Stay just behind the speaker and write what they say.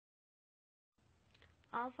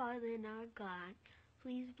Our Father and our God,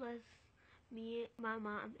 please bless me, my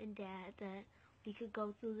mom, and dad that we could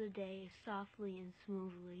go through the day softly and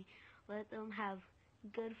smoothly. Let them have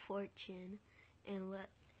good fortune and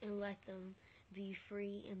let them be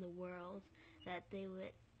free in the world, that they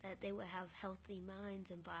would have healthy minds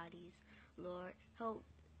and bodies. Lord, help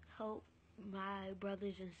my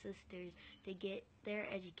brothers and sisters to get their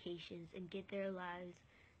educations and get their lives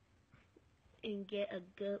and get a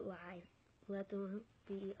good life. Let them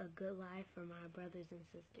be a good life for my brothers and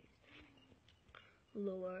sisters.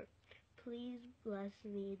 Lord, please bless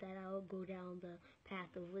me that I will go down the path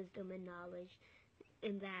of wisdom and knowledge,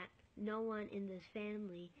 and that no one in this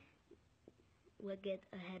family would get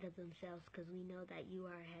ahead of themselves, because we know that you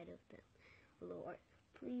are ahead of them. Lord,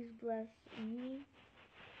 please bless me.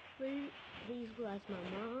 Please bless my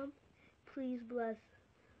mom. Please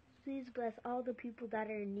bless all the people that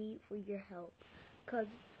are in need for your help, because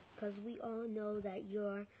we all know that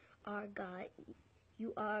you're our God.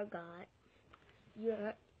 You are God. You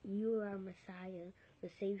are Messiah, the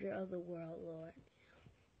Savior of the world, Lord.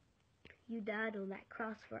 You died on that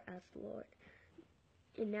cross for us, Lord.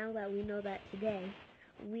 And now that we know that today,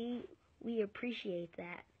 we appreciate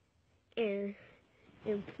that. And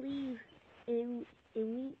please, and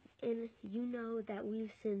you know that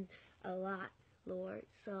we've sinned a lot, Lord.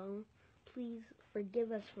 So please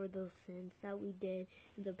forgive us for those sins that we did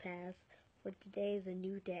in the past. For today is a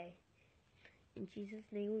new day. In Jesus'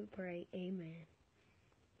 name we pray. Amen.